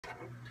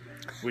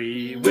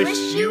We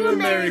wish you a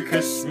Merry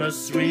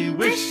Christmas, we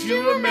wish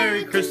you a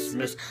Merry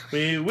Christmas,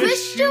 we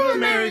wish you a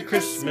Merry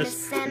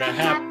Christmas and a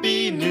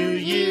Happy New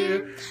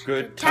Year.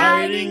 Good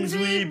tidings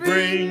we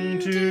bring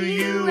to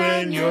you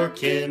and your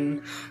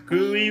kin.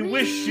 We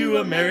wish you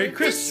a Merry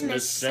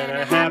Christmas and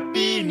a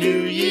Happy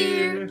New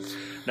Year.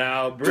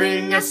 Now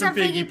bring us some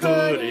figgy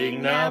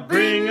pudding, now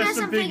bring us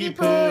some figgy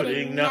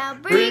pudding, now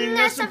bring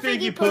us some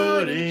figgy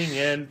pudding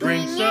and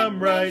bring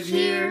some right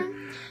here.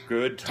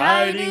 Good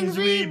tidings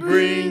we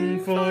bring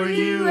for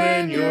you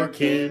and your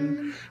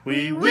kin.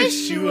 We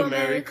wish you a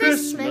Merry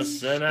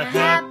Christmas and a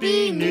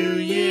Happy New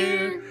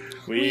Year.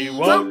 We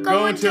won't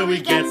go until we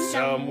get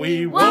some,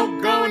 we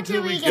won't go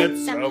until we get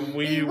some,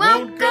 we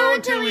won't go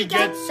until we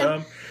get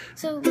some.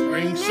 So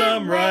bring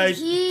some right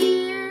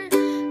here.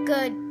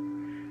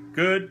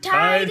 Good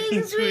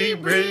tidings we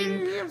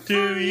bring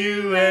to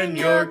you and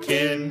your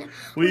kin.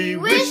 We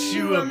wish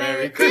you a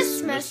Merry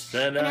Christmas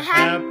and a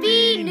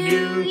Happy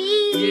New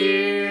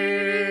Year.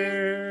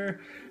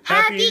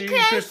 Happy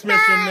Christmas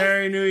and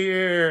Merry New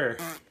Year.